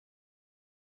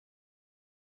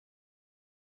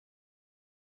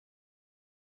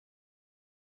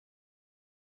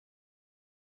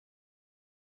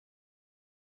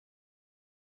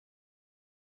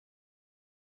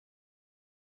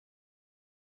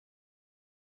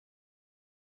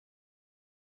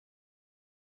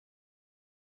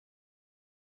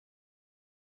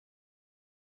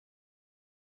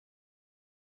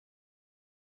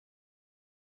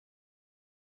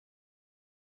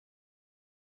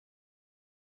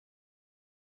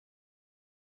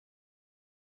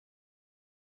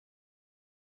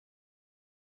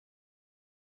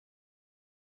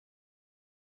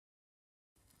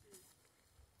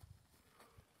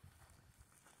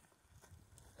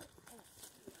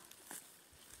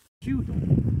Kyudo,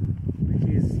 which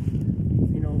is,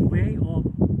 way of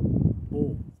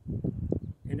bow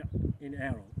and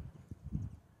arrow.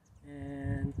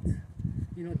 And,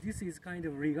 this is kind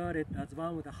of regarded as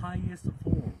one of the highest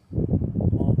form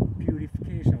of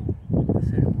purification of the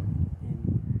ceremony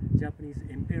in Japanese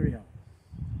imperial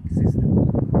system.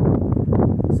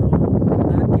 So,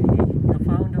 luckily, the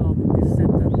founder of this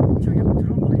center, Chogyam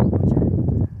Trungpa Rinpoche,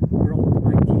 brought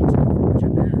my teacher from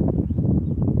Japan,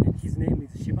 and his name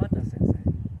is Shibata Sensei.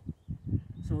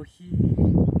 So he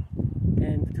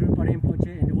and Trungpa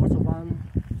Rinpoche, and also one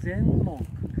Zen monk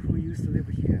who used to live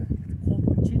here,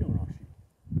 Kobun Chino Roshi.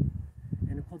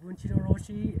 And Kobun Chino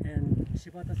Roshi and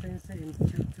Shibata Sensei and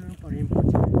Trungpa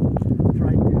Rinpoche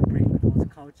tried to bring those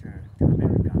culture to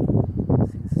America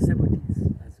since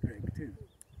 70s. That's great too.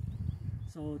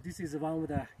 So this is one of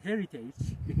the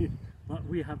heritage what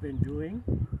we have been doing,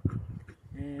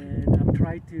 and I'm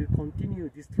trying to continue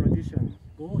this tradition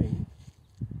going.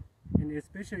 And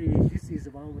especially this is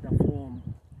one of the form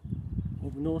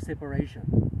of no separation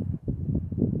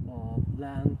of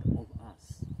land of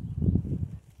us.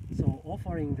 So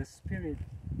offering the spirit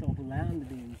of land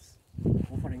means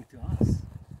offering to us,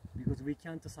 because we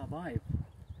can't survive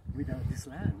without this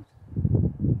land.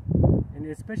 And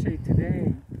especially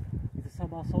today, the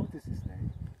summer solstice day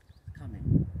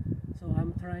coming. So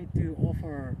I'm trying to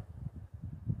offer,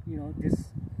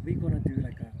 this, we're gonna do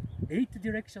like a 8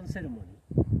 direction ceremony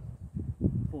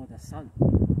for the sun,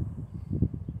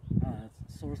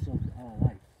 source of our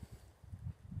life,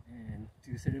 and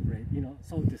to celebrate,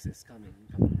 solstice is coming in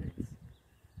a couple of days.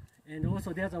 And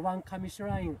also there's a one kami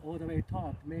shrine all the way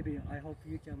top. Maybe I hope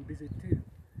you can visit too.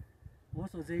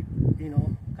 Also they,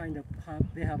 kind of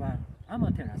they have a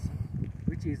Amaterasu,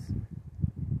 which is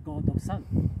god of sun.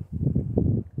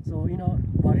 So,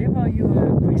 whatever you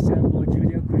are Christian or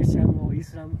Judeo-Christian or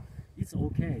Islam, it's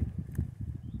okay,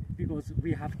 because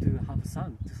we have to have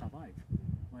sun to survive,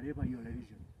 whatever your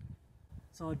religion.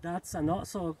 So that's a not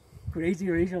so crazy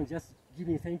religion, just give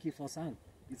me thank you for sun.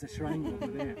 It's a shrine over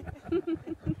there.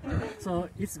 So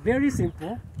it's very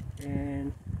simple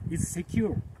and it's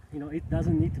secure. It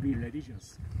doesn't need to be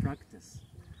religious practice.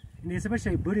 And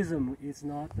especially Buddhism is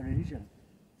not a religion,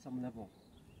 some level.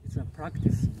 It's a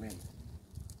practice way.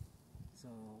 So,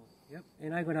 yep.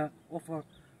 And I'm gonna offer,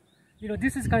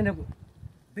 this is kind of,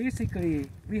 basically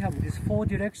we have this 4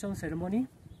 direction ceremony.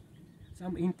 So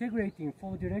I'm integrating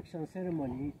 4 direction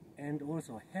ceremony and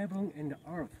also heaven and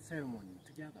earth ceremony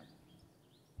together,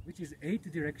 which is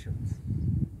 8 directions.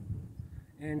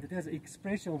 And there's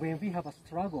expression when we have a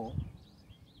struggle,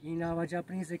 in our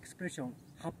Japanese expression,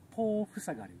 happo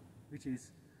fusagari, which is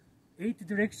 8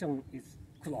 direction is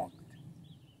clogged,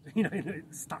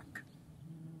 stuck.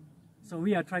 So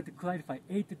we are trying to clarify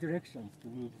 8 directions to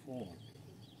move forward.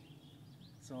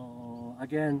 So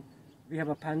again, we have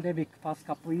a pandemic past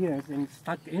couple years and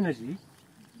stuck energy.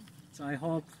 So I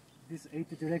hope this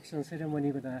 8 direction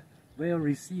ceremony will be well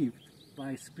received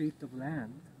by spirit of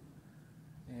land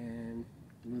and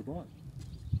move on.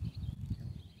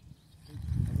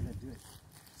 I'm gonna do it.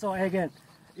 So again,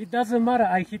 it doesn't matter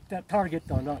I hit that target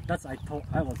or not. That's I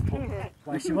was told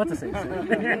by Shibata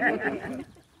Sensei.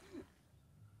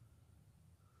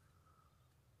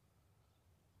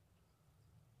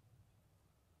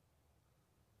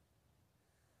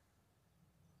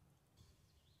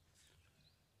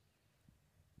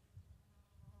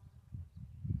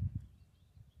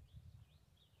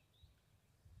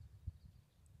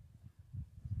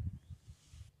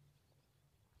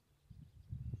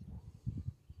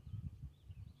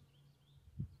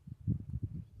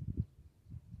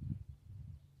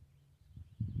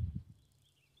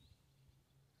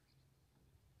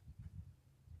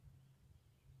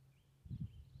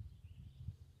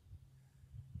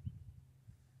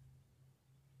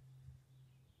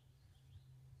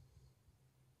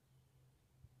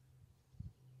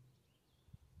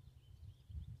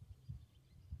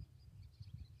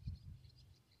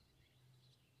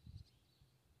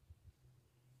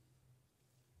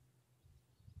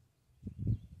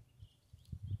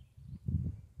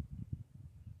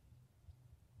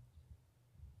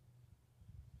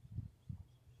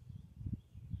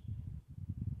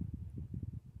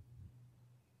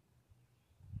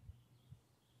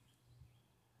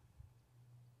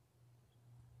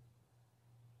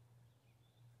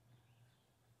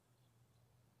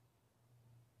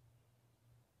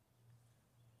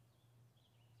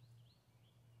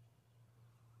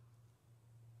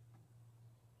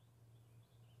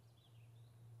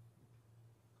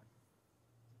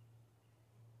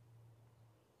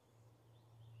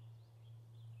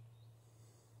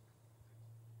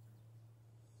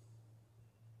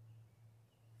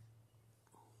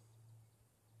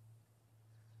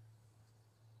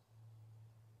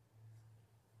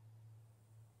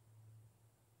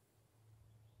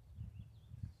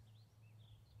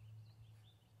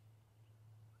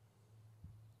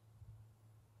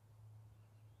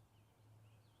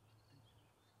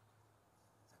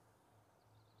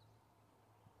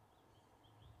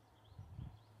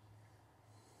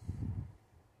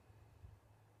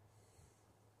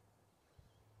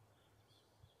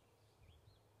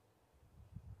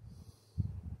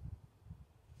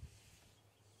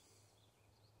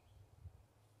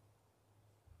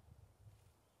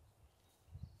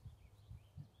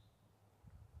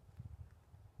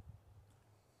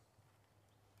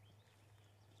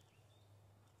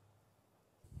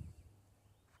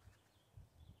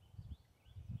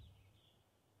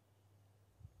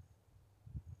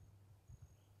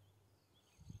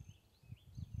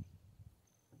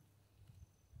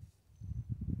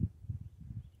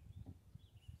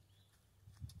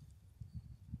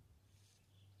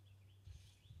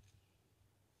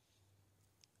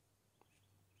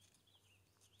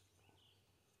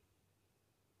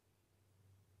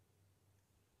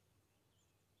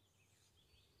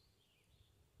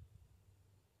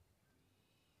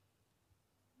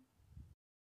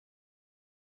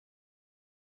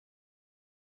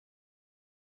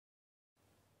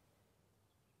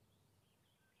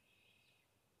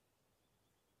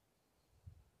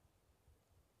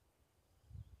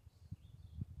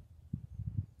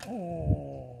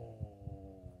 Oh.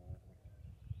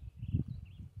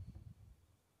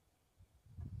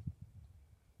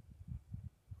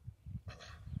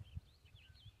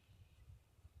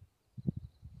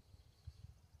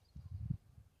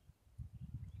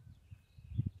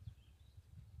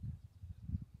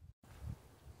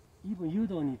 Even you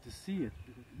don't need to see it.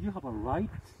 You have a right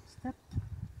step,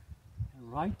 a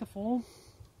right form,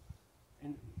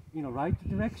 and right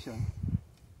direction.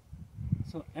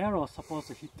 So arrow is supposed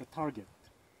to hit the target.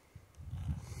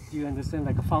 Do you understand?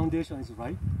 Like a foundation is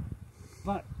right.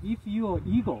 But if your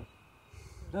ego,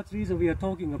 that's the reason we are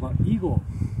talking about ego,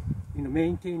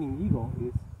 maintaining ego,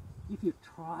 is if you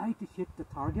try to hit the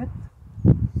target,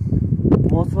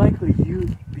 most likely you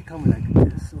become like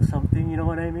this or something, you know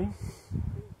what I mean?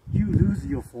 You lose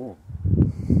your form.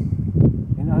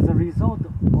 And as a result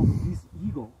of this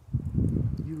ego,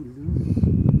 you lose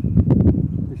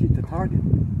to hit the target,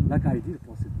 like I did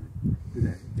possibly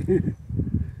today.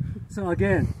 So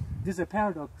again, there's a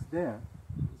paradox there.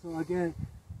 So again,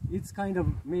 it's kind of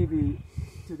maybe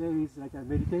today is like a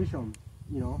meditation,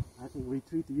 I think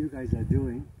retreat you guys are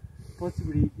doing.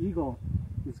 Possibly ego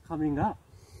is coming up,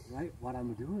 right? What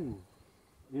I'm doing,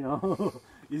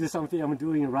 is it something I'm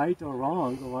doing right or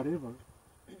wrong or whatever?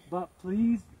 But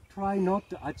please try not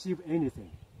to achieve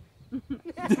anything.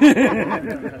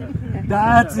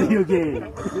 That's your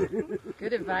game.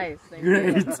 Good advice. Thank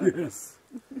Great. you. Yes.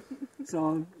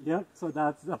 So yeah, so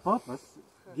that's the purpose.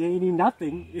 Gaining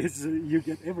nothing is you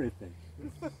get everything.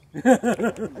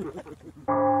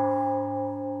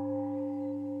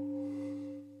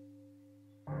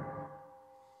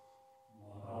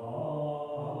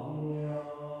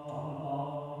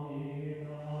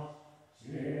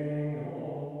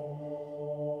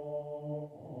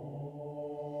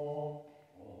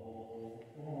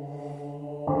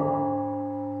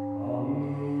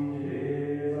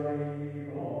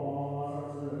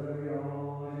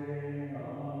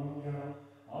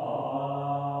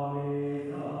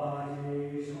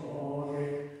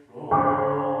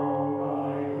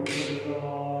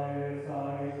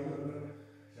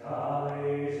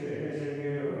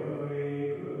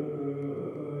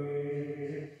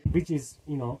 Which is,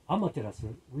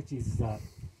 Amaterasu, which is the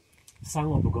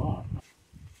son of God.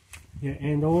 Yeah,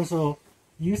 and also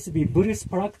used to be Buddhist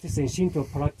practice and Shinto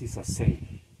practice are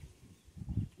same.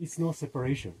 It's no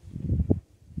separation.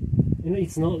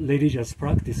 It's not religious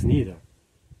practice neither.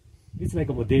 It's like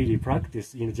a daily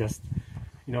practice, just,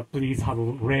 please have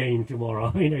rain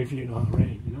tomorrow, if you know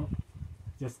rain,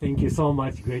 Just thank you so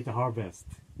much, great harvest,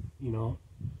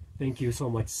 Thank you so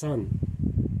much, sun,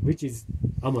 which is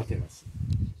Amaterasu.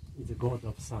 It's a god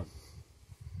of sun.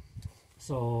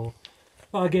 So,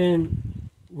 again,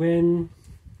 when,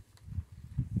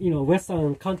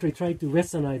 Western country tried to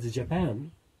westernize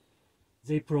Japan,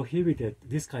 they prohibited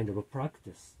this kind of a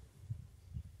practice.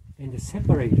 And they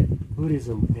separated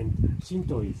Buddhism and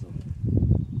Shintoism.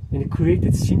 And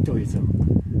created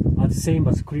Shintoism as same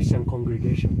as Christian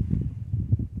congregation.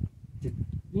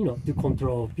 To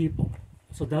control people.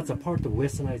 So that's a part of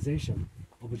westernization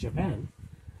of Japan.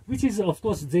 Which is, of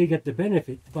course, they get the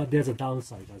benefit, but there's a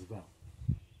downside as well.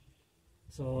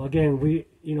 So again, we,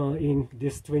 in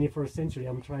this 21st century,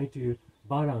 I'm trying to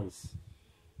balance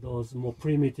those more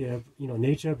primitive,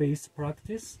 nature-based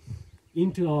practice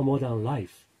into our modern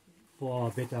life for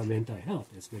our better mental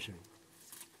health, especially.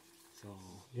 So,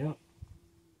 yeah.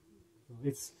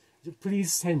 It's,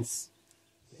 please sense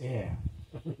the air.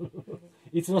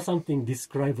 It's not something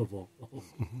describable.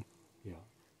 Yeah.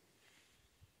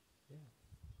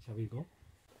 Shall we go?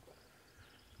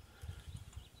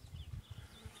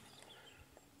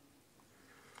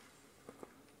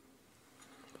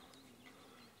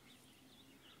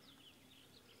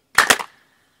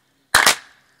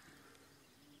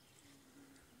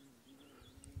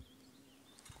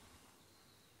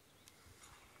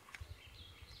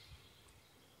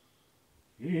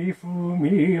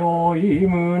 Ifumi o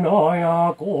imuna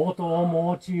ya koto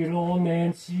mochiro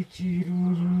nen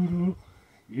shikiru yuru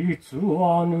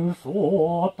itsuanu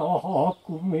so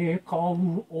atahaku me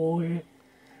kau oe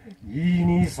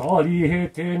ini sari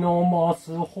hete no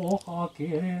masu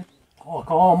hohake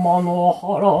takama no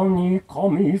hara ni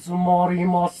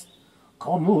kamizumarimasu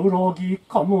kamurogi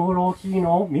kamurohi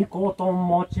no mikoto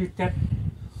mochite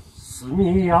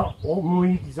sumi ya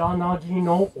omui zanagi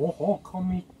no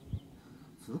ohokami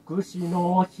つくし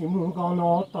のひむが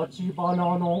の立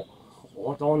花の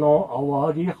音のあ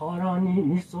わり腹に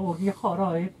みそぎ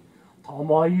腹へ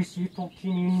玉石時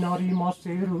になりま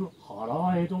せる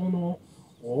腹江戸の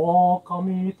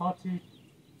狼たち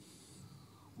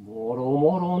もろ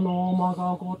もろのま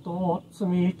がごと積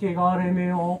みけがれ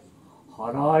めを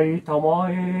払いた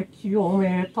まえ清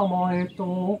めたまえ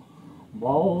と間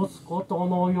をすこと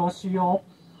のよしよ。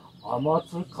天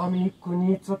津神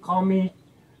国津神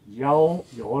八尾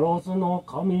よずの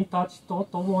神たちと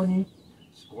共に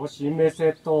ひこしめ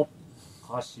せと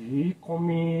かし込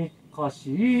み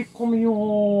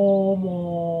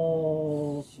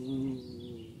を申す。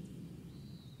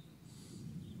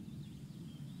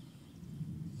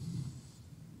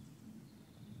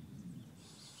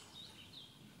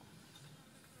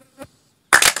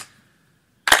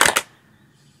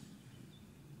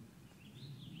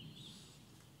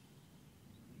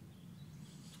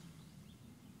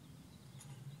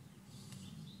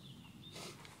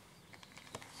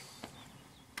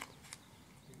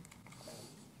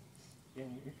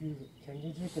Can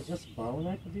you just bow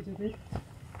like a little bit?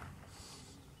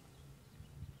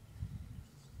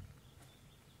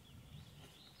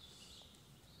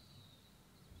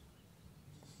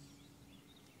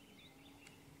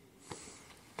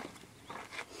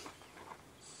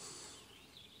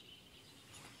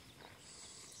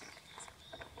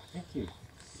 Thank you.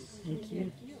 Thank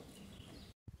you.